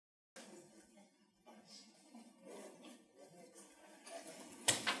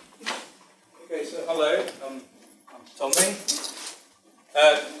Okay, so hello, I'm Tommy.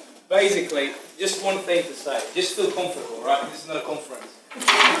 Basically, just one thing to say. Just feel comfortable, right? This is not a conference.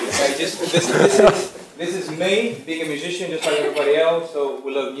 Okay, this is me being a musician, just like everybody else. So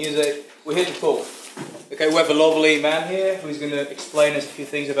we love music. We're here to talk. Okay, we have a lovely man here who's going to explain us a few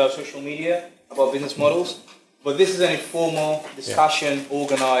things about social media, about business models. But this is an informal discussion,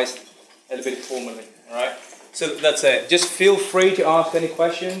 organized a little bit formally. All right. So that's it. Just feel free to ask any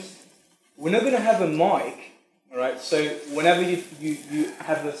questions. We're not going to have a mic, all right? So whenever you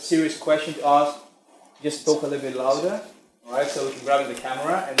have a serious question to ask, just talk a little bit louder, all right? So we can grab the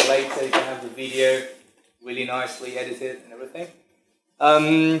camera, and later you can have the video really nicely edited and everything.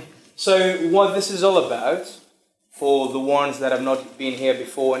 So what this is all about, for the ones that have not been here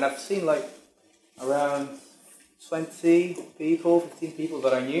before, and I've seen like around 20 people, 15 people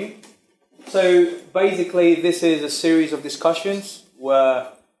that I knew. So basically, this is a series of discussions where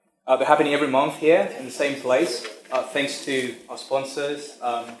they're happening every month here in the same place, thanks to our sponsors,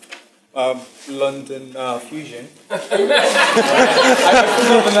 London Fusion.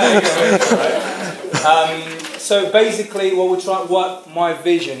 So basically, what my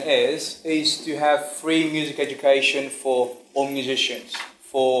vision is to have free music education for all musicians,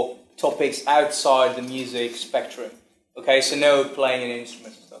 for topics outside the music spectrum. Okay, so no playing an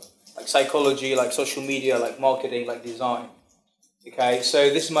instrument and stuff, like psychology, like social media, like marketing, like design. Okay,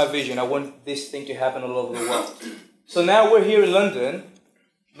 so this is my vision. I want this thing to happen all over the world. So now we're here in London.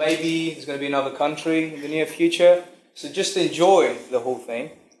 Maybe there's going to be another country in the near future. So just enjoy the whole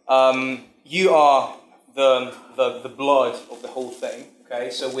thing. You are the blood of the whole thing. Okay,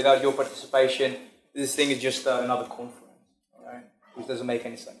 so without your participation, this thing is just another conference. All right, which doesn't make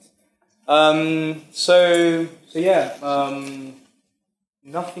any sense.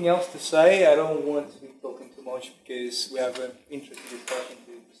 Nothing else to say. I don't want to be talking too much because we have an interesting discussion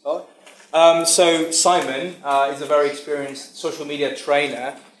to start. So Simon is a very experienced social media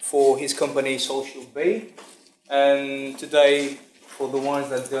trainer for his company SocialB. And today, for the ones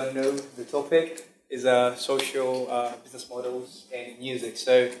that don't know the topic, is social business models and music.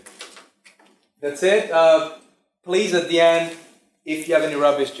 So that's it. Please, at the end, if you have any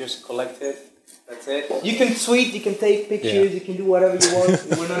rubbish, just collect it. That's it. You can tweet, you can take pictures, you can do whatever you want.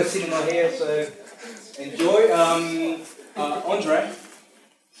 We're not a cinema here, so enjoy. Andre.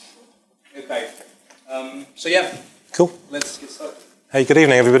 Okay. Cool. Let's get started. Hey, good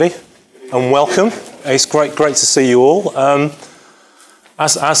evening, everybody, and welcome. It's great to see you all.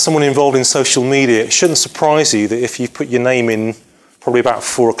 As someone involved in social media, it shouldn't surprise you that if you put your name in probably about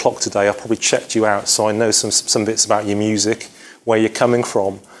 4 o'clock today, I probably checked you out, so I know some bits about your music, where you're coming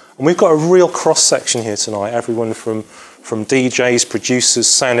from. And we've got a real cross-section here tonight, everyone from DJs, producers,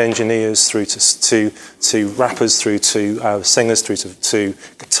 sound engineers, through to rappers, through to singers, through to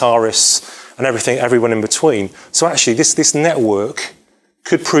guitarists, and everyone in between. So actually, this network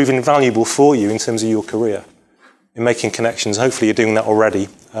could prove invaluable for you in terms of your career, in making connections. Hopefully you're doing that already.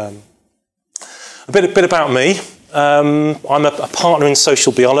 A bit about me. I'm a partner in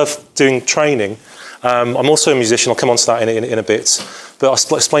SocialB. I love doing training. I'm also a musician. I'll come on to that in a bit. But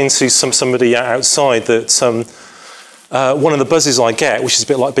I'll explain to somebody outside that one of the buzzes I get, which is a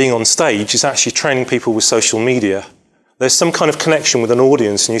bit like being on stage, is actually training people with social media. There's some kind of connection with an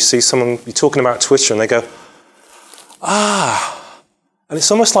audience, and you see someone, you're talking about Twitter, and they go, ah. And it's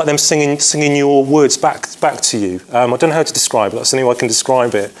almost like them singing your words back to you. I don't know how to describe it. That's the only way I can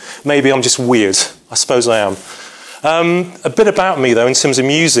describe it. Maybe I'm just weird. I suppose I am. A bit about me, though, in terms of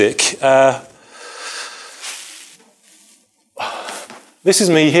music. This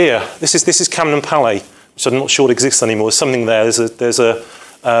is me here. This is Camden Palais, which I'm not sure exists anymore. There's something there. There's a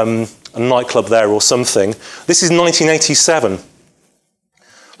nightclub there or something. This is 1987.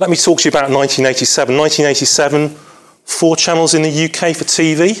 Let me talk to you about 1987. 1987, 4 channels in the UK for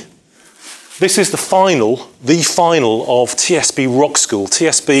TV. This is the final of TSB Rock School.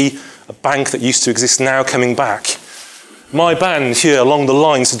 TSB, a bank that used to exist, now coming back. My band here along the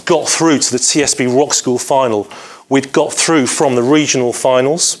lines had got through to the TSB Rock School final. We'd got through from the regional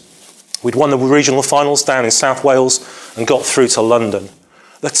finals. We'd won the regional finals down in South Wales and got through to London.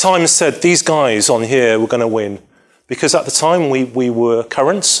 The Times said these guys on here were going to win because at the time we were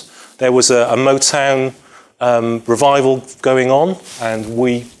current. There was a Motown revival going on, and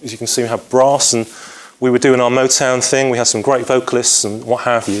we, as you can see, we have brass, and we were doing our Motown thing. We had some great vocalists and what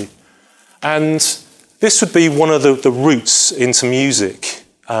have you. And this would be one of the routes into music,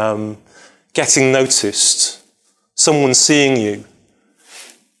 getting noticed. Someone seeing you.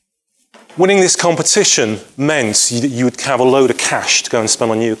 Winning this competition meant you would have a load of cash to go and spend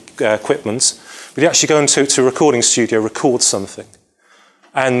on new equipment, but you actually go into a recording studio, record something.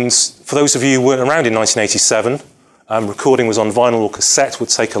 And for those of you who weren't around in 1987, recording was on vinyl or cassette, would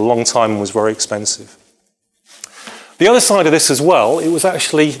take a long time and was very expensive. The other side of this as well, it was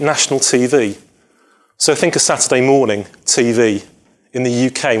actually national TV. So think of Saturday morning TV in the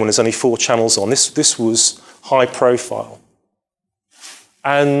UK when there's only 4 channels on. This was high profile.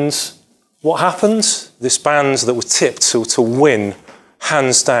 And what happened? This band that was tipped to win,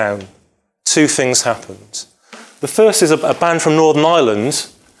 hands down, 2 things happened. The first is a band from Northern Ireland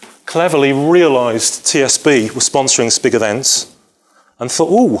cleverly realised TSB was sponsoring this big event and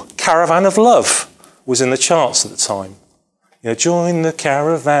thought, ooh, Caravan of Love was in the charts at the time. You know, join the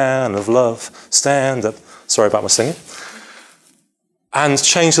caravan of love, stand up. Sorry about my singing. And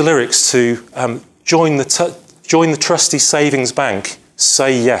changed the lyrics to join the trusty savings bank,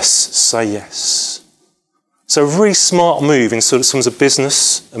 say yes, say yes. So a really smart move in sort of terms of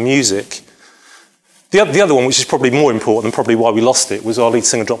business and music. The other one, which is probably more important and probably why we lost it, was our lead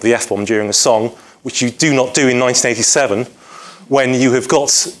singer dropped the F-bomb during a song, which you do not do in 1987, when you have got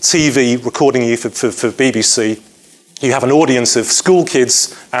TV recording you for BBC. You have an audience of school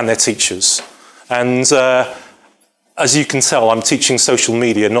kids and their teachers. And as you can tell, I'm teaching social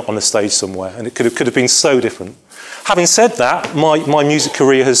media, not on a stage somewhere, and it could have been so different. Having said that, my music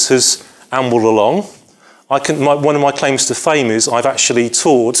career has ambled along. One of my claims to fame is I've actually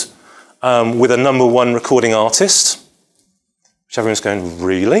toured with a #1 recording artist, which everyone's going,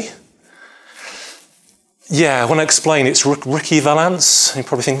 really? Yeah, when I explain, it's Ricky Valance. You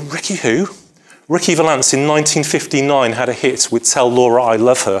probably think, Ricky who? Ricky Valance in 1959 had a hit with Tell Laura I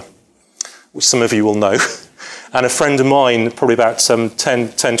Love Her, which some of you will know. And a friend of mine, probably about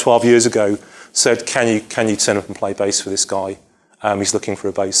 10, 12 years ago, said, can you turn up and play bass for this guy? He's looking for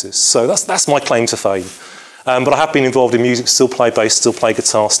a bassist. So that's my claim to fame. But I have been involved in music, still play bass, still play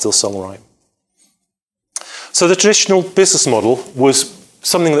guitar, still songwrite. So the traditional business model was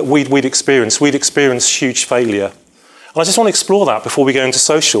something that we'd experienced. We'd experienced huge failure. And I just want to explore that before we go into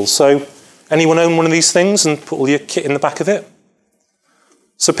social. So anyone own one of these things and put all your kit in the back of it?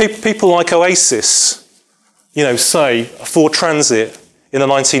 So people like Oasis, you know, say Ford Transit in the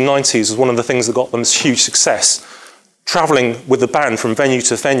 1990s was one of the things that got them huge success. Travelling with the band from venue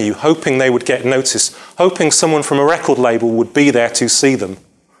to venue, hoping they would get noticed, hoping someone from a record label would be there to see them.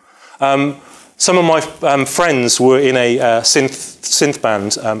 Some of my friends were in a synth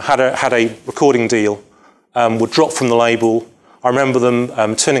band, had a recording deal, were dropped from the label. I remember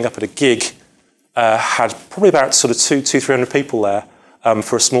them turning up at a gig, had probably about sort of 200-300 people there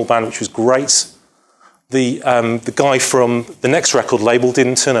for a small band, which was great. The guy from the next record label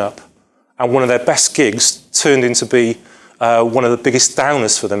didn't turn up. And one of their best gigs turned into be one of the biggest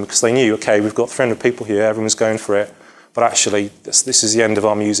downers for them because they knew, okay, we've got 300 people here, everyone's going for it, but actually this is the end of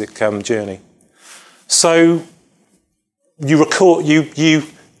our music journey. So you record, you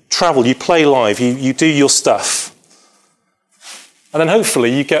travel, you play live, you do your stuff, and then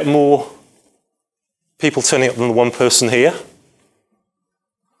hopefully you get more people turning up than the one person here.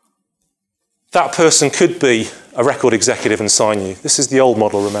 That person could be a record executive and sign you. This is the old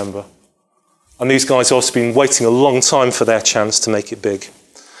model, remember. And these guys have also been waiting a long time for their chance to make it big.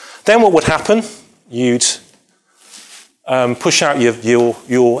 Then what would happen? You'd push out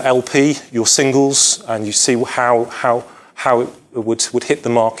your LP, your singles, and you see how it would hit the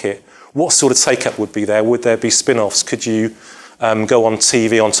market. What sort of take-up would be there? Would there be spin-offs? Could you go on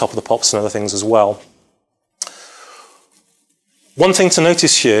TV on Top of the Pops and other things as well? One thing to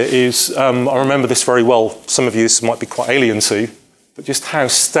notice here is, I remember this very well, some of you this might be quite alien to, but just how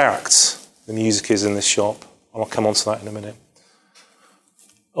stacked the music is in this shop. I'll come on to that in a minute.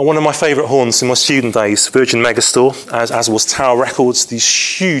 One of my favourite haunts in my student days, Virgin Megastore, as was Tower Records, these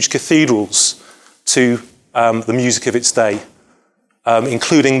huge cathedrals to the music of its day,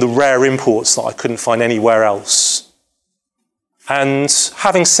 including the rare imports that I couldn't find anywhere else. And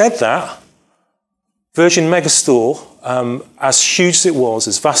having said that, Virgin Megastore, as huge as it was,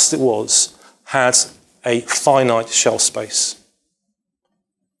 as vast as it was, had a finite shelf space.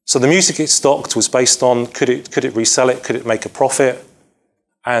 So the music it stocked was based on could it resell it, could it make a profit,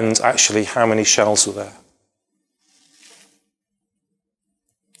 and actually how many shelves were there.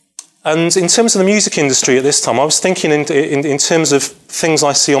 And in terms of the music industry at this time, I was thinking in terms of things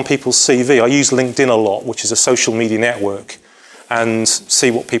I see on people's CV. I use LinkedIn a lot, which is a social media network, and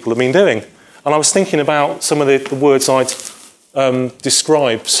see what people have been doing. And I was thinking about some of the words I'd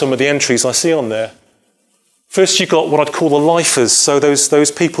describe, some of the entries I see on there. First, you've got what I'd call the lifers, so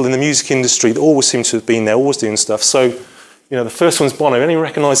those people in the music industry that always seem to have been there, always doing stuff. So, you know, the first one's Bono. Anyone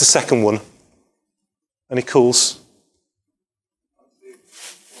recognise the second one? Any calls?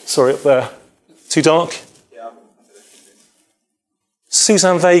 Sorry, up there. Too dark? Yeah.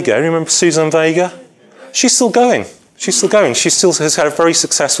 Suzanne Vega. You remember Suzanne Vega? She's still going. She's still going. She still has had a very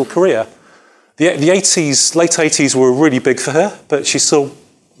successful career. The 80s, late 80s were really big for her, but she's still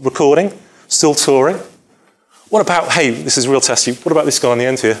recording, still touring. What about, hey, this is real testy, what about this guy on the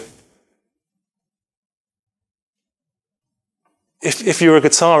end here? If you're a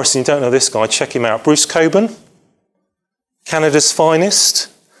guitarist and you don't know this guy, check him out. Bruce Cockburn, Canada's finest.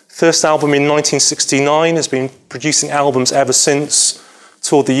 First album in 1969, has been producing albums ever since.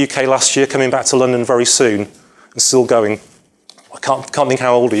 Toured the UK last year, coming back to London very soon, and still going. I can't think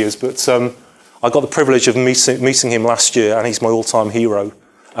how old he is, but I got the privilege of meeting him last year, and he's my all-time hero.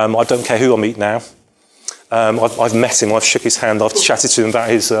 I don't care who I meet now. I've met him, I've shook his hand, I've chatted to him about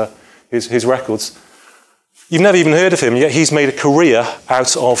his records. You've never even heard of him, yet he's made a career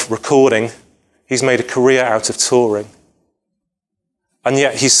out of recording. He's made a career out of touring. And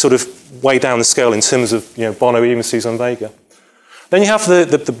yet he's sort of way down the scale in terms of, you know, Bono, even Suzanne Vega. Then you have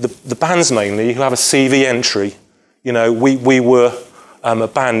the bands mainly who have a CV entry. You know, we were a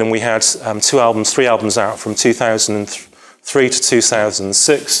band and we had 3 albums out from 2003 to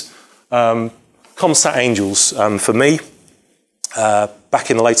 2006. Comsat Angels for me,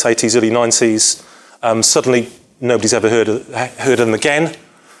 back in the late 80s, early 90s. Suddenly, nobody's ever heard of them again.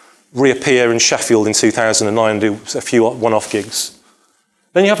 Reappear in Sheffield in 2009 and do a few one-off gigs.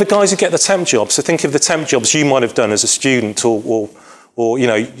 Then you have the guys who get the temp jobs. So think of the temp jobs you might have done as a student, or you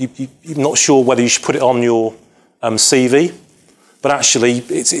know, you're not sure whether you should put it on your CV, but actually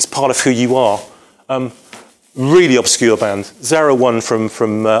it's part of who you are. Really obscure band, 01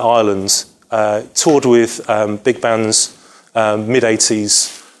 from Ireland, toured with big bands,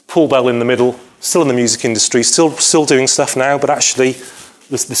 mid-80s. Paul Bell in the middle, still in the music industry, still doing stuff now, but actually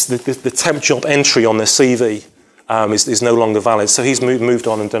the temp job entry on their CV is no longer valid. So he's moved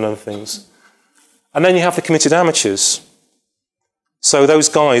on and done other things. And then you have the committed amateurs. So those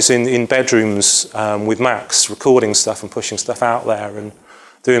guys in bedrooms with Macs, recording stuff and pushing stuff out there and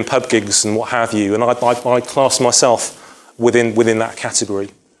doing pub gigs and what have you. And I class myself within that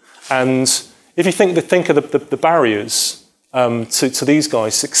category. And if you think of the barriers to these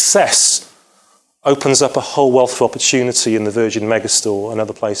guys, success opens up a whole wealth of opportunity in the Virgin Megastore and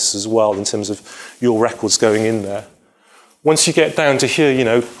other places as well in terms of your records going in there. Once you get down to here, you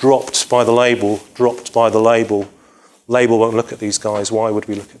know, dropped by the label, label won't look at these guys. Why would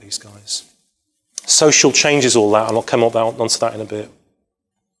we look at these guys? Social changes all that, and I'll come onto that in a bit.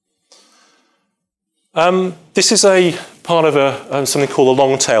 This is a part of something called a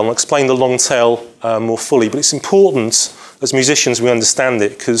long tail. I'll explain the long tail more fully, but it's important as musicians we understand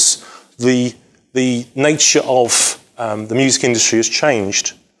it because the nature of the music industry has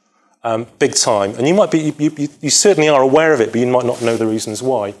changed big time, and you certainly are aware of it, but you might not know the reasons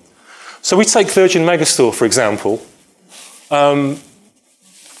why. So we take Virgin Megastore, for example.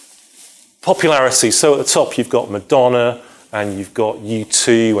 Popularity. So at the top you've got Madonna, and you've got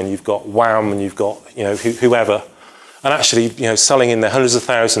U2, and you've got Wham, and you've got, you know, whoever, and actually, you know, selling in their hundreds of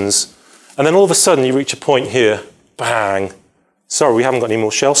thousands, and then all of a sudden you reach a point here, bang. Sorry, we haven't got any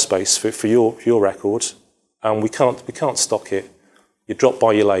more shelf space for your record, and we can't stock it. You're dropped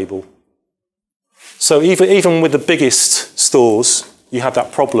by your label. So even with the biggest stores, you have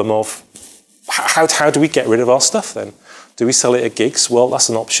that problem of how do we get rid of our stuff then? Do we sell it at gigs? Well, that's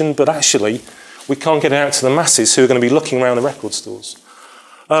an option, but actually we can't get it out to the masses who are going to be looking around the record stores.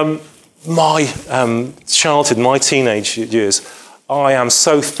 My childhood, my teenage years, I am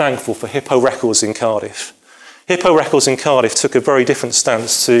so thankful for Hippo Records in Cardiff. Hippo Records in Cardiff took a very different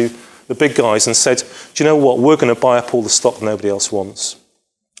stance to the big guys and said, do you know what, we're going to buy up all the stock nobody else wants.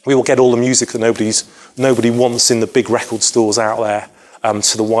 We will get all the music that nobody wants in the big record stores out there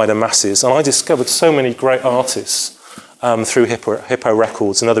to the wider masses. And I discovered so many great artists through Hippo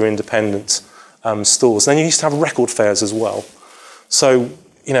Records and other independent stores. And then you used to have record fairs as well. So,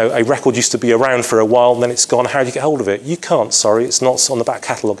 you know, a record used to be around for a while, and then it's gone. How do you get hold of it? You can't, sorry, it's not on the back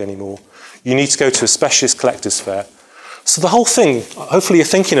catalogue anymore. You need to go to a specialist collector's fair. So the whole thing, hopefully you're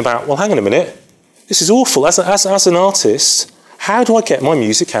thinking about, well, hang on a minute, this is awful. As an artist, how do I get my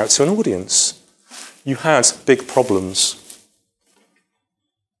music out to an audience? You had big problems.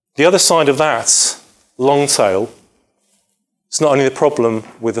 The other side of that, long tail, it's not only the problem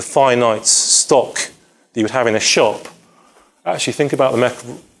with the finite stock that you would have in a shop. Actually, think about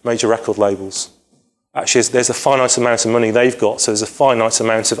the major record labels. Actually, there's a finite amount of money they've got, so there's a finite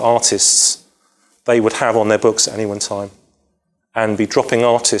amount of artists they would have on their books at any one time, and be dropping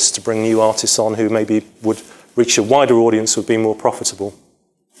artists to bring new artists on who maybe would reach a wider audience, would be more profitable.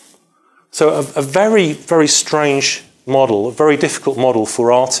 So a very, very strange model, a very difficult model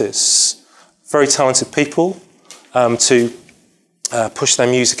for artists, very talented people to push their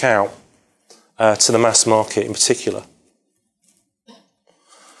music out to the mass market in particular.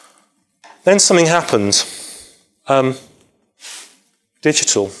 Then something happened.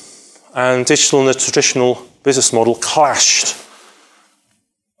 Digital and the traditional business model clashed.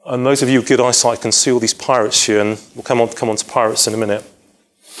 And those of you with good eyesight can see all these pirates here, and we'll come on to pirates in a minute.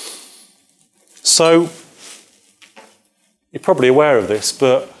 So, you're probably aware of this,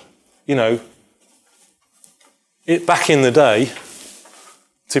 but, you know, back in the day,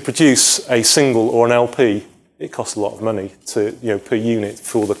 to produce a single or an LP, it cost a lot of money per unit,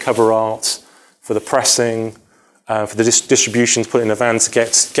 for the cover art, for the pressing, for the distribution to put in a van to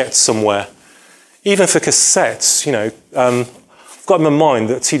get somewhere. Even for cassettes, I've got in my mind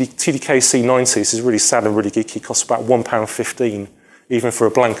that TDKC 90s is really sad and really geeky. It costs about £1.15, even for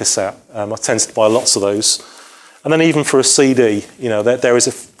a blank cassette. I tend to buy lots of those. And then even for a CD,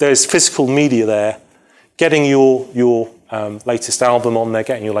 there's physical media there. Getting your latest album on there,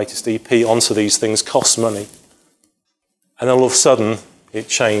 getting your latest EP onto these things costs money. And then all of a sudden, it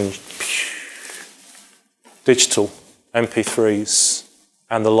changed. Digital, MP3s,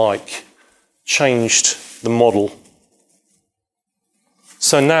 and the like, changed the model.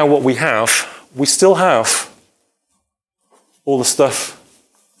 So now what we still have all the stuff,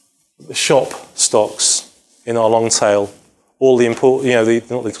 the shop stocks in our long tail, all the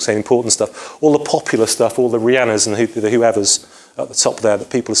important stuff, all the popular stuff, all the Rihannas and the whoever's at the top there that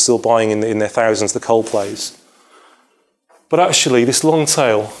people are still buying in their thousands, the Coldplays. But actually, this long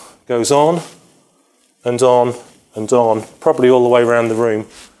tail goes on and on and on, probably all the way around the room.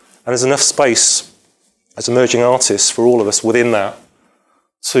 And there's enough space as emerging artists for all of us within that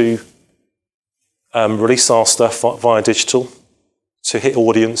to release our stuff via digital, to hit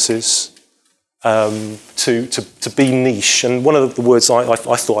audiences, to be niche. And one of the words I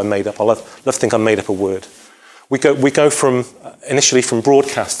thought I made up, I love to think I made up a word. We go from initially from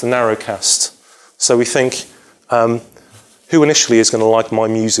broadcast to narrowcast. So we think, who initially is going to like my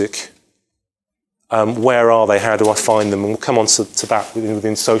music? Where are they? How do I find them? And we'll come on to that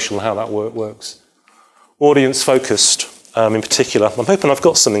within social and how that works. Audience focused, in particular. I'm hoping I've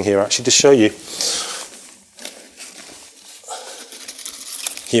got something here actually to show you.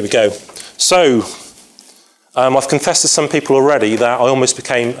 Here we go. So, I've confessed to some people already that I almost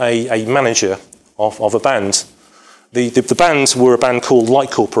became a manager of a band. The band were a band called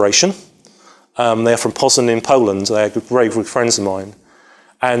Light Corporation. They're from Poznań in Poland. They're very good friends of mine.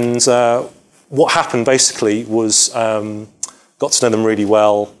 And what happened basically was got to know them really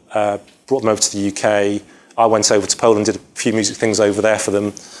well, brought them over to the UK. I went over to Poland, did a few music things over there for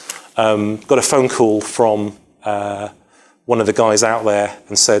them. Got a phone call from one of the guys out there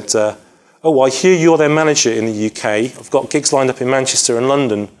and said, oh, I hear you're their manager in the UK. I've got gigs lined up in Manchester and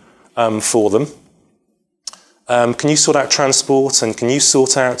London for them. Can you sort out transport, and can you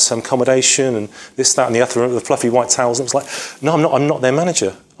sort out accommodation and this, that and the other, the fluffy white towels? And it was like, no, I'm not their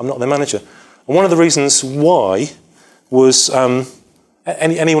manager. I'm not their manager. And one of the reasons why was,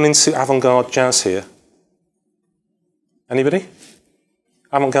 anyone into avant-garde jazz here? Anybody?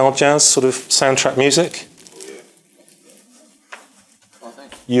 Avant-garde jazz, sort of soundtrack music?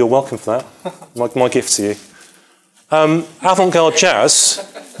 You're welcome for that. My gift to you. Avant-garde jazz,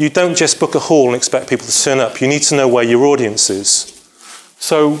 you don't just book a hall and expect people to turn up. You need to know where your audience is.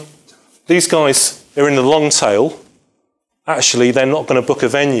 So these guys are in the long tail. Actually, they're not going to book a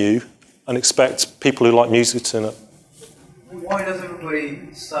venue and expect people who like music to turn up. Why does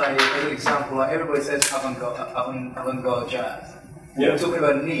everybody say, as an example, like everybody says avant-garde jazz? When we're talking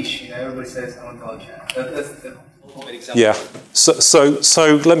about niche, everybody says avant-garde jazz. That's the ultimate example. Yeah.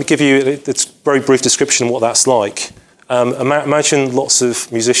 So let me give you a very brief description of what that's like. Imagine lots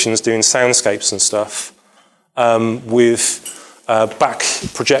of musicians doing soundscapes and stuff with back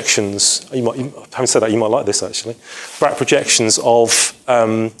projections. Having said that, you might like this actually. Back projections of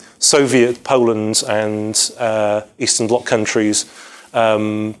Soviet Poland and Eastern Bloc countries,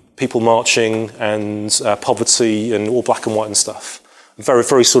 people marching and poverty and all black and white and stuff. Very,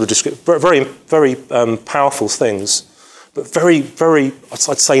 very sort of very, very powerful things, but very, very, I'd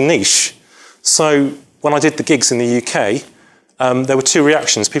say niche. So when I did the gigs in the UK, there were two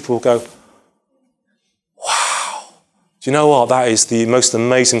reactions. People would go, wow, do you know what? That is the most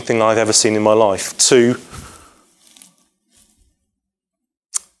amazing thing I've ever seen in my life. To,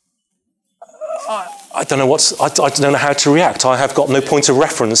 I don't know I don't know how to react. I have got no point of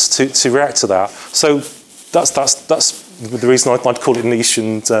reference to react to that. So that's the reason I'd call it niche,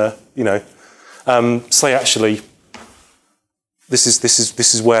 and say actually, this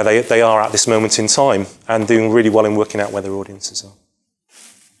is where they are at this moment in time, and doing really well in working out where their audiences are.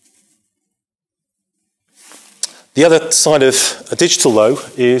 The other side of digital, though,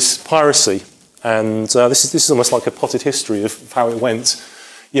 is piracy. And this is almost like a potted history of how it went.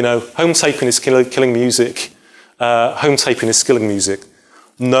 You know, home taping is killing music. Home taping is skilling music.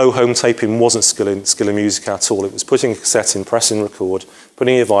 No, home taping wasn't skilling music at all. It was putting a cassette in, pressing record,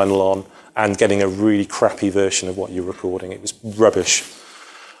 putting your vinyl on, and getting a really crappy version of what you're recording. It was rubbish.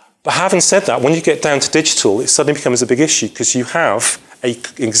 But having said that, when you get down to digital, it suddenly becomes a big issue because you have an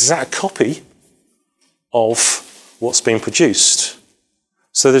exact copy of what's being produced.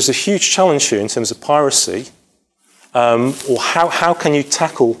 So there's a huge challenge here in terms of piracy, or how can you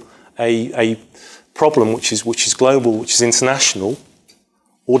tackle a problem which is global, which is international,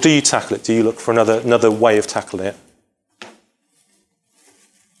 or do you tackle it? Do you look for another way of tackling it?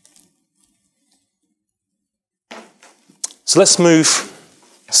 So let's move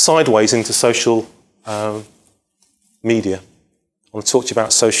sideways into social media. I want to talk to you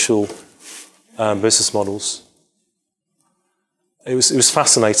about social business models. It was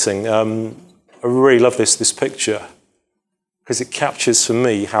fascinating. I really love this picture because it captures for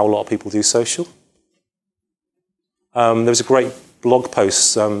me how a lot of people do social. There was a great blog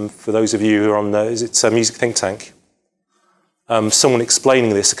post for those of you who are on Music Think Tank. Someone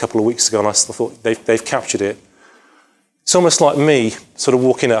explaining this a couple of weeks ago, and I thought they've captured it. It's almost like me sort of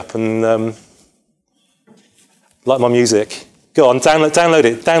walking up and like my music. Go on,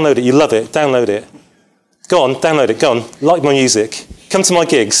 download it, you love it, download it. Go on, download it, go on, like my music. Come to my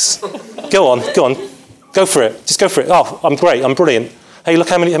gigs. Go on, go for it, just go for it. Oh, I'm great, I'm brilliant. Hey, look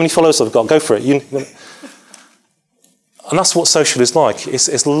how many followers I've got, go for it. And that's what social is like. It's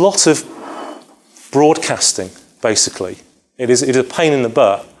a lot of broadcasting, basically. It is a pain in the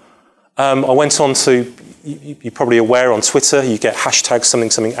butt. I went on to, you're probably aware on Twitter, you get hashtag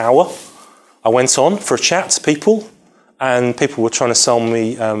something hour. I went on for a chat to people, and people were trying to sell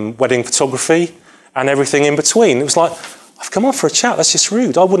me wedding photography and everything in between. It was like, I've come on for a chat, that's just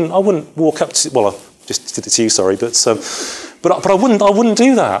rude. I wouldn't walk up to, well, I just did it to you, sorry, but I wouldn't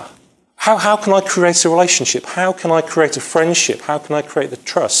do that. How can I create a relationship? How can I create a friendship? How can I create the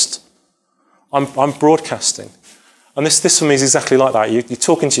trust? I'm broadcasting. And this for me is exactly like that. You're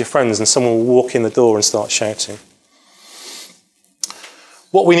talking to your friends and someone will walk in the door and start shouting.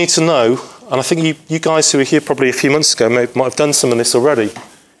 What we need to know, and I think you guys who were here probably a few months ago might have done some of this already,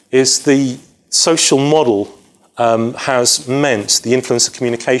 is the social model has meant the influence of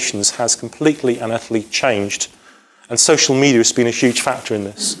communications has completely and utterly changed. And social media has been a huge factor in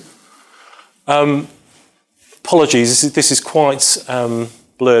this. Apologies, this is quite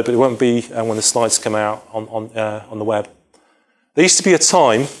blurred, but it won't be when the slides come out on the web. There used to be a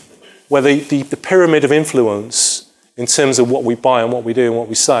time where the pyramid of influence in terms of what we buy and what we do and what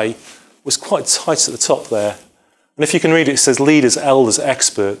we say was quite tight at the top there. And if you can read it, it says leaders, elders,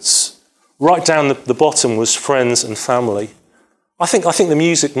 experts. Right down the bottom was friends and family. I think the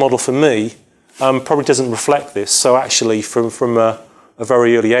music model for me probably doesn't reflect this. So actually from a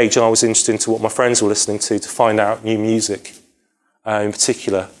very early age, I was interested into what my friends were listening to find out new music in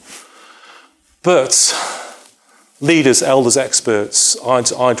particular. But leaders, elders, experts,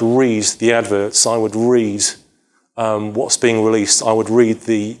 I'd read the adverts, I would read what's being released, I would read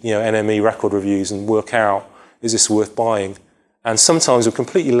the NME record reviews and work out, is this worth buying? And sometimes we're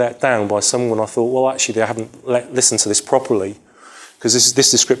completely let down by someone I thought, well, actually, I haven't listened to this properly because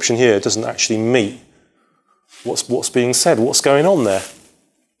this description here doesn't actually meet what's being said, what's going on there.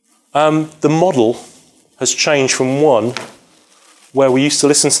 The model has changed from one where we used to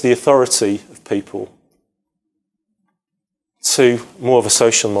listen to the authority of people to more of a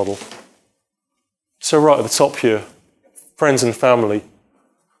social model. So right at the top here, friends and family,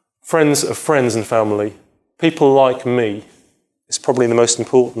 friends of friends and family, people like me is probably the most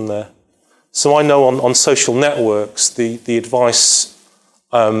important there. So I know on social networks, the advice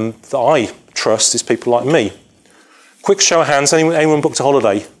that I trust is people like me. Quick show of hands, anyone booked a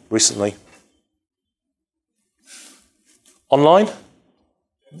holiday recently? Online?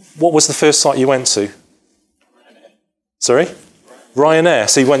 What was the first site you went to? Ryanair. Sorry? Ryanair.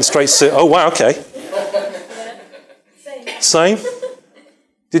 So you went straight to, oh wow, okay. Same?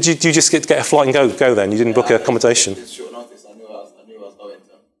 Did you just get a flight and go then? You didn't book accommodation? It's short notice. I knew I was going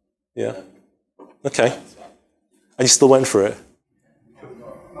to. Yeah. Okay. And you still went for it?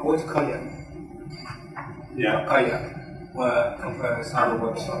 I went to kayak. Yeah. Kayak, where compares other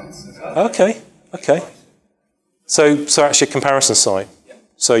websites. Okay. Okay. So actually a comparison site. Yeah.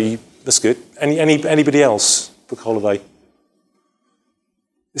 So that's good. Anybody else book a holiday?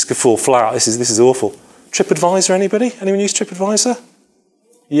 This could fall flat. This is awful. TripAdvisor, anybody? Anyone use TripAdvisor?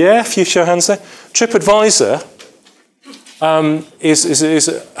 Yeah, a few show hands there. TripAdvisor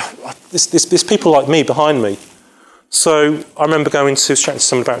is people like me behind me So I remember going to chatting to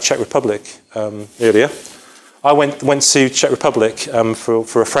someone about Czech Republic earlier. I went to Czech Republic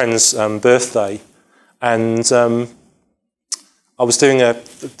for a friend's birthday, and I was doing a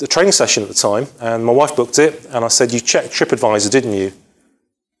training session at the time, and my wife booked it, and I said, "You checked TripAdvisor, didn't you?"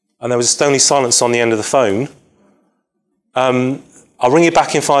 And there was a stony silence on the end of the phone. "I'll ring you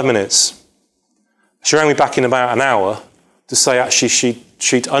back in 5 minutes." She rang me back in about an hour to say actually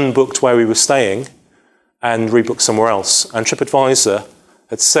she'd unbooked where we were staying and rebooked somewhere else. And TripAdvisor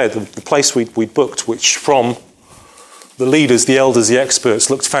had said that the place we'd booked, which from the leaders, the elders, the experts,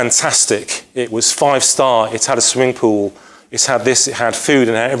 looked fantastic. It was 5-star, it had a swimming pool, it had this, it had food,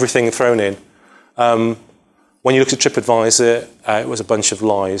 and had everything thrown in. When you looked at TripAdvisor, it was a bunch of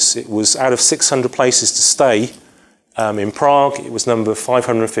lies. It was out of 600 places to stay in Prague, it was number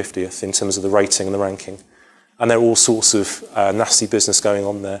 550th in terms of the rating and the ranking. And there were all sorts of nasty business going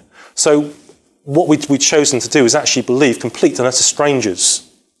on there. So what we'd chosen to do is actually believe complete and utter strangers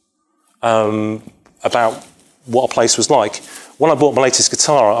about what a place was like. When I bought my latest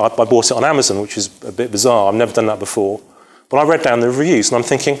guitar, I bought it on Amazon, which is a bit bizarre. I've never done that before. But I read down the reviews and I'm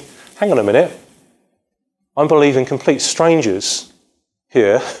thinking, hang on a minute, I'm believing complete strangers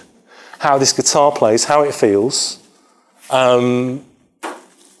here, how this guitar plays, how it feels, and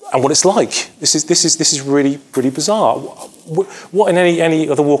what it's like. This is really pretty bizarre. What in any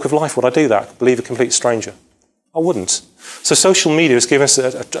other walk of life would I do that? Believe a complete stranger? I wouldn't. So social media has given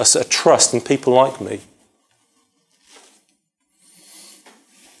us a trust in people like me.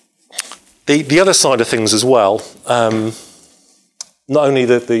 The other side of things as well, not only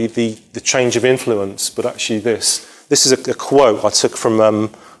the change of influence, but actually this. This is a quote I took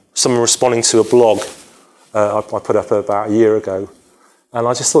from someone responding to a blog I put up about a year ago. And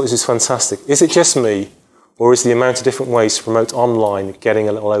I just thought this is fantastic. Is it just me, or is the amount of different ways to promote online getting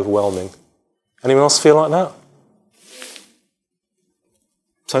a little overwhelming? Anyone else feel like that?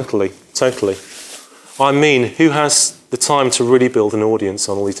 Totally, totally. I mean, who has the time to really build an audience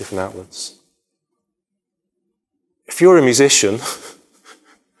on all these different outlets? If you're a musician,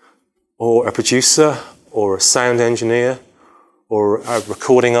 or a producer, or a sound engineer, or a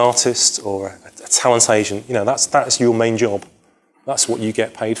recording artist, or a talent agent, you know, that's your main job. That's what you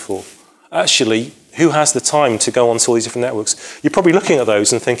get paid for. Actually, who has the time to go onto all these different networks? You're probably looking at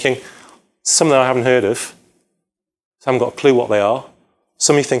those and thinking, some of them I haven't heard of, I haven't got a clue what they are.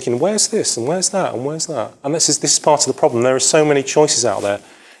 Some of you thinking, where's this, and where's that, and where's that? And this is part of the problem. There are so many choices out there.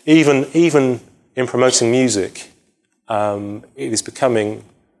 Even in promoting music, it is becoming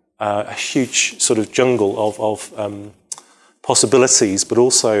a huge sort of jungle of possibilities, but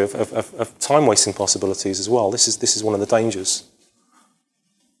also of time-wasting possibilities as well. This is one of the dangers.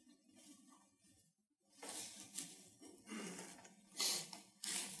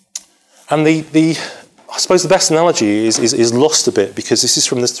 And I suppose the best analogy is lost a bit, because this is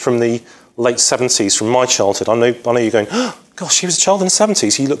from the late 70s, from my childhood. I know you're going, oh, gosh, he was a child in the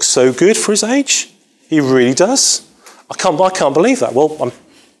 70s. He looks so good for his age. He really does. I can't believe that. Well,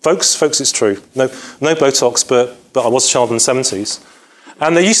 folks, it's true. No Botox, but I was a child in the 70s.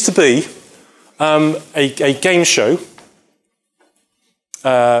 And there used to be a game show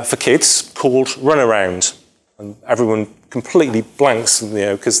for kids called Runaround, and everyone completely blanks,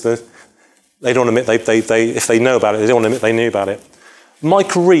 because they don't admit if they know about it, they don't admit they knew about it.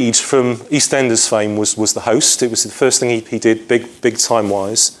 Mike Reid from EastEnders fame was the host. It was the first thing he did, big time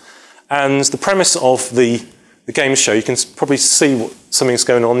wise. And the premise of the game show, you can probably see something's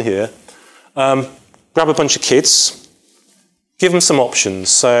going on here. Grab a bunch of kids, give them some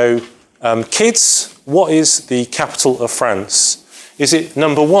options. So, kids, what is the capital of France? Is it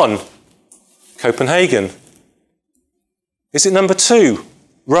number 1, Copenhagen? Is it number 2,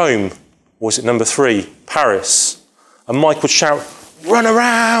 Rome? Or is it number 3, Paris? And Mike would shout, run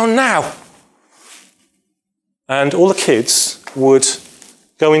around now! And all the kids would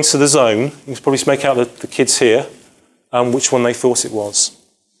go into the zone. You can probably make out the kids here, which one they thought it was.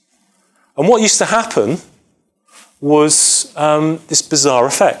 And what used to happen was this bizarre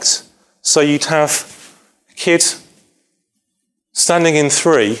effect. So you'd have a kid standing in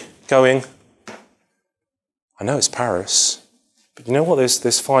 3 going, I know it's Paris, but you know what,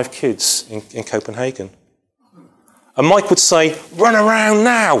 there's 5 kids in Copenhagen. And Mike would say, run around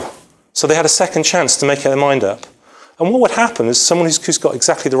now! So they had a second chance to make their mind up. And what would happen is someone who's got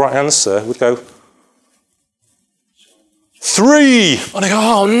exactly the right answer would go, 3! And they go,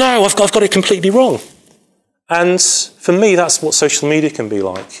 oh no, I've got it completely wrong. And for me, that's what social media can be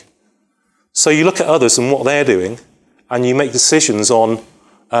like. So you look at others and what they're doing, and you make decisions on,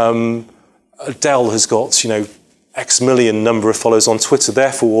 Adele has got, X million number of followers on Twitter.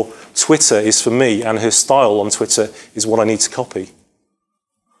 Therefore, Twitter is for me, and her style on Twitter is what I need to copy.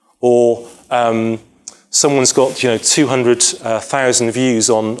 Or someone's got 200,000 views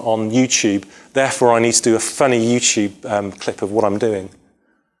on YouTube. Therefore, I need to do a funny YouTube clip of what I'm doing.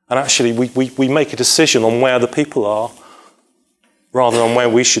 And actually, we make a decision on where the people are rather than where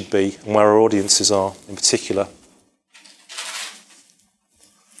we should be and where our audiences are in particular.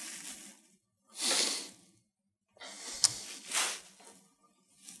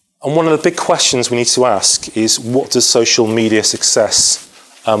 And one of the big questions we need to ask is, what does social media success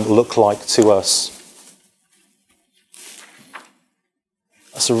look like to us?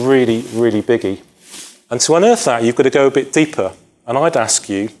 That's a really, really biggie. And to unearth that, you've got to go a bit deeper. And I'd ask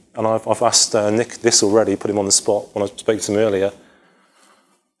you, and I've asked Nick this already, put him on the spot when I spoke to him earlier,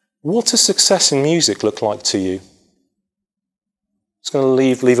 what does success in music look like to you? Just going to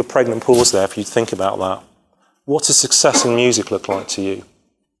leave a pregnant pause there for you to think about that. What does success in music look like to you?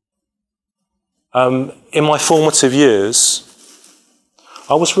 In my formative years,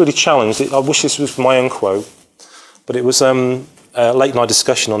 I was really challenged. I wish this was my own quote, but it was a late night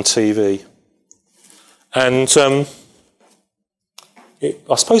discussion on TV. And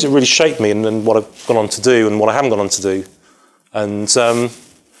I suppose it really shaped me and what I've gone on to do and what I haven't gone on to do. And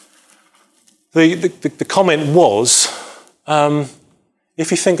the comment was,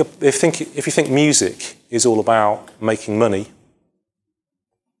 if you think music is all about making money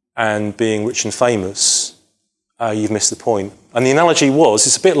and being rich and famous, you've missed the point. And the analogy was,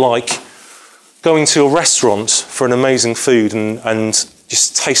 it's a bit like going to a restaurant for an amazing food and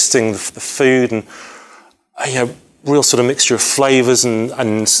just tasting the food and real sort of mixture of flavours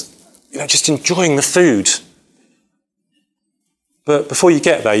and just enjoying the food. But before you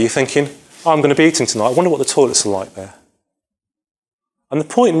get there, you're thinking, oh, I'm going to be eating tonight. I wonder what the toilets are like there. And the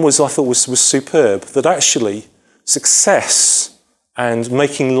point I thought was superb, that actually success and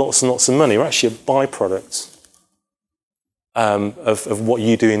making lots and lots of money are actually a byproduct of what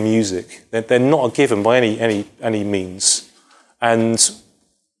you do in music. They're not a given by any means. And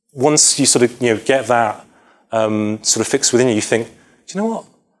once you sort of get that sort of fixed within you, you think, do you know what?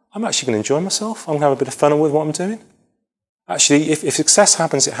 I'm actually going to enjoy myself. I'm going to have a bit of fun with what I'm doing. Actually, if success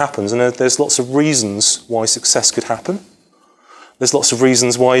happens, it happens. And there's lots of reasons why success could happen. There's lots of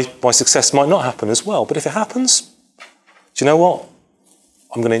reasons why success might not happen as well. But if it happens, do you know what?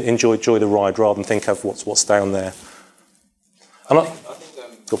 I'm going to enjoy the ride rather than think of what's down there. And I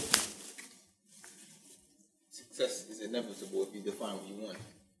think success is inevitable if you define what you want.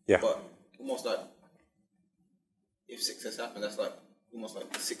 Yeah. But almost like, if success happens, that's like almost like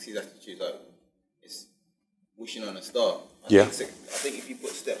the 60s attitude, like it's wishing on a star. I think if you put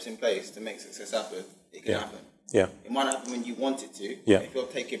steps in place to make success happen, it can happen. Yeah. It might happen when you want it to. Yeah. If you're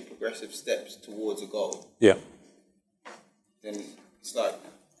taking progressive steps towards a goal. Yeah. Then it's like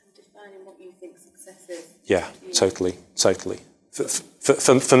defining what you think success is. Yeah, totally.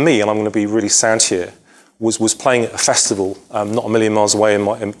 For me, and I'm going to be really sad here, was playing at a festival not a million miles away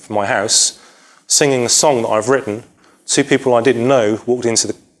from my house, singing a song that I've written. Two people I didn't know walked into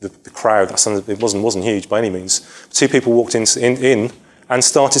the crowd. It wasn't huge by any means. Two people walked in and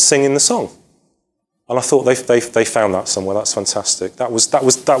started singing the song. And I thought they found that somewhere. That's fantastic. That was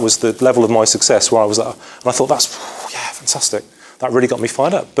the level of my success where I was at. And I thought, that's fantastic. That really got me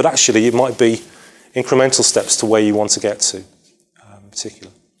fired up. But actually, it might be incremental steps to where you want to get to, in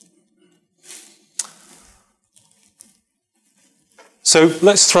particular. So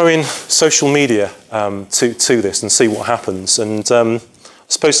let's throw in social media to this and see what happens. And I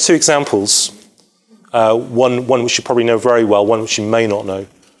suppose two examples. One which you probably know very well, one which you may not know.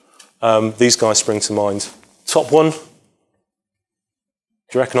 These guys spring to mind. Top one. Do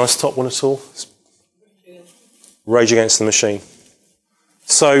you recognise the top one at all? Rage Against the Machine.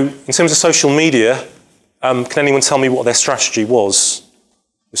 So, in terms of social media, can anyone tell me what their strategy was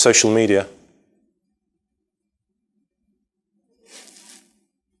with social media?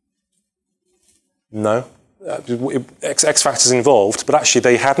 No. X Factor's involved, but actually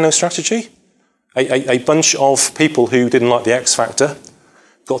they had no strategy. A bunch of people who didn't like the X Factor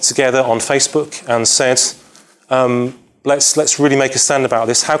got together on Facebook and said, let's really make a stand about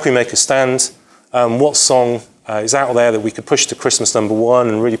this. How can we make a stand? What song is out there that we could push to Christmas #1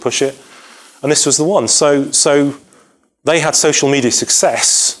 and really push it? And this was the one. So they had social media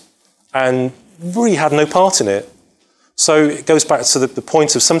success and really had no part in it. So it goes back to the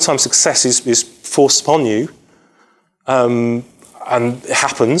point of sometimes success is forced upon you, and it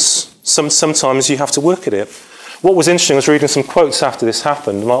happens. Sometimes you have to work at it. What was interesting, I was reading some quotes after this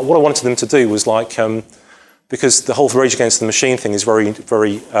happened, and what I wanted them to do was because the whole Rage Against the Machine thing is very,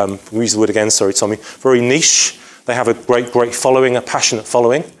 use the word again, sorry Tommy, very niche. They have a great following, a passionate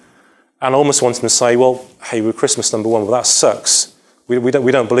following. And I almost wanted them to say, well, hey, we're Christmas #1, well, that sucks. We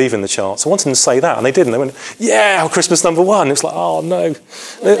don't believe in the charts. I wanted them to say that, and they didn't. They went, yeah, Christmas #1. It's like, oh, no.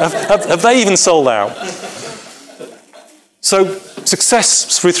 Have they even sold out? So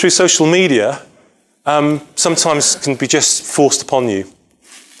success through social media sometimes can be just forced upon you.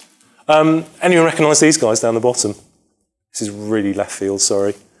 Anyone recognise these guys down the bottom? This is really left field,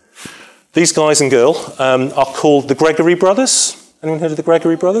 sorry. These guys and girl are called the Gregory Brothers. Anyone heard of the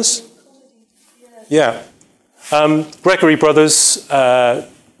Gregory Brothers? Yeah. Gregory Brothers,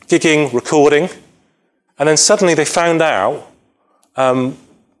 gigging, recording, and then suddenly they found out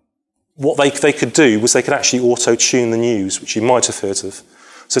what they could do was they could actually auto-tune the news, which you might have heard of.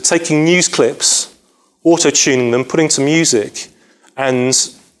 So taking news clips, auto-tuning them, putting to music, and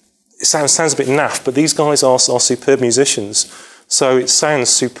it sounds a bit naff, but these guys are superb musicians. So it sounds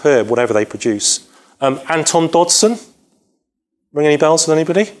superb, whatever they produce. Anton Dodson, ring any bells with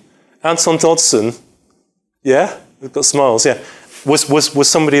anybody? Anton Dodson, yeah, we've got smiles, yeah, was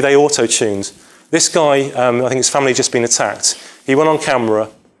somebody they auto-tuned. This guy, I think his family had just been attacked. He went on camera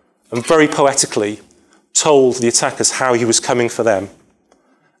and very poetically told the attackers how he was coming for them.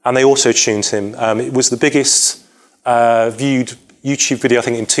 And they auto-tuned him. It was the biggest viewed YouTube video, I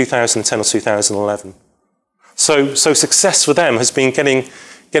think, in 2010 or 2011. So success for them has been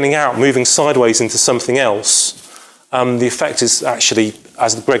getting out, moving sideways into something else. The effect is actually,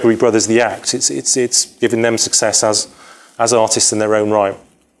 as the Gregory Brothers, the act, it's giving them success as artists in their own right.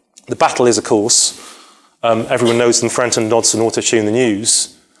 The battle is, of course, everyone knows them for Anton Dodson auto-tune the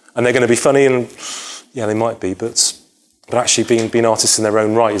news, and they're going to be funny, and yeah, they might be, but actually being artists in their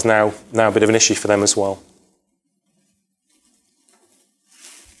own right is now a bit of an issue for them as well.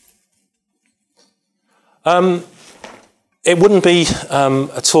 It wouldn't be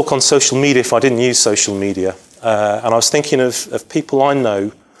a talk on social media if I didn't use social media. And I was thinking of people I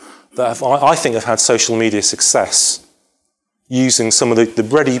know that I think have had social media success using some of the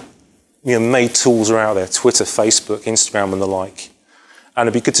ready made tools are out there, Twitter, Facebook, Instagram and the like. And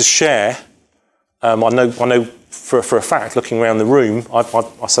it'd be good to share. I know for a fact, looking around the room,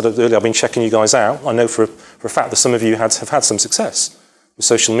 I said it earlier, I've been checking you guys out. I know for a fact that some of you have had some success with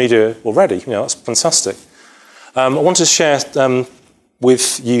social media already. That's fantastic. I wanted to share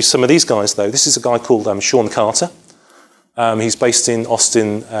with you some of these guys, though. This is a guy called Sean Carter. He's based in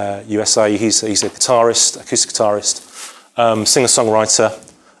Austin, USA. He's a guitarist, acoustic guitarist,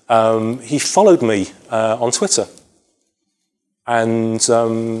 singer-songwriter. He followed me on Twitter and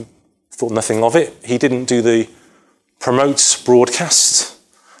thought nothing of it. He didn't do the promote, broadcast,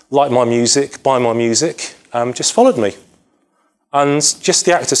 like my music, buy my music, just followed me. And just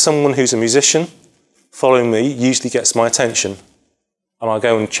the act of someone who's a musician following me usually gets my attention. And I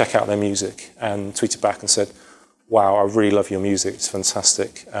go and check out their music and tweet it back and said, wow, I really love your music, it's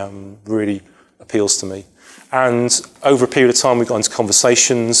fantastic, really appeals to me. And over a period of time we got into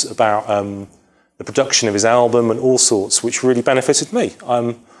conversations about the production of his album and all sorts, which really benefited me.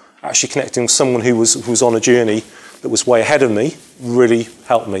 I'm actually connecting with someone who was on a journey that was way ahead of me, really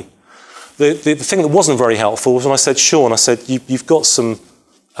helped me. The thing that wasn't very helpful was when I said, Sean, I said, you've got some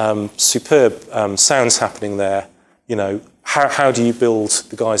superb sounds happening there, how do you build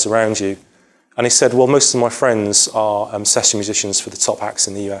the guys around you? And he said, well, most of my friends are session musicians for the top acts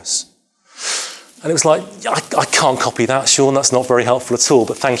in the US. And it was like, I can't copy that, Sean, that's not very helpful at all,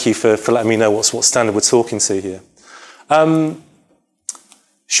 but thank you for letting me know what standard we're talking to here.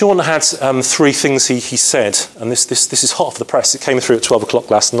 Sean had three things he said, and this is hot off the press. It came through at 12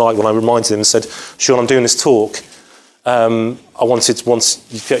 o'clock last night when I reminded him and said, Sean, I'm doing this talk. I wanted, once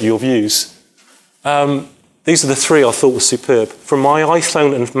you get your views. These are the three I thought were superb. From my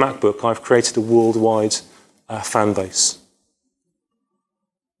iPhone and MacBook, I've created a worldwide fan base.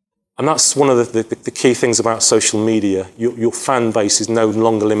 And that's one of the key things about social media. Your fan base is no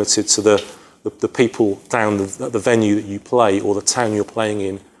longer limited to the people down the venue that you play or the town you're playing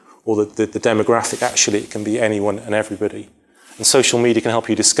in or the demographic. Actually, it can be anyone and everybody. And social media can help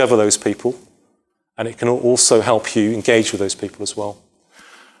you discover those people, and it can also help you engage with those people as well.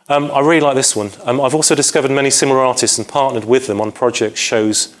 I really like this one. I've also discovered many similar artists and partnered with them on projects,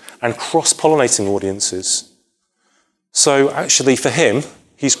 shows, and cross-pollinating audiences. So actually for him,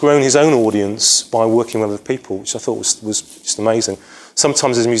 he's grown his own audience by working with other people, which I thought was just amazing.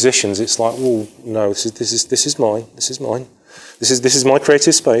 Sometimes as musicians, it's like, oh no, this is mine. This is my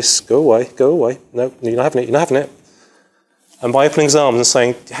creative space. Go away. No, you're not having it. And by opening his arms and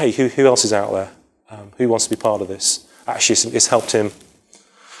saying, hey, who else is out there? Who wants to be part of this? Actually, it's helped him.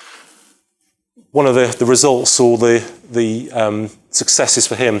 One of the results or the successes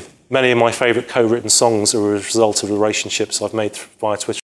for him Many of my favourite co-written songs are a result of relationships I've made via Twitter.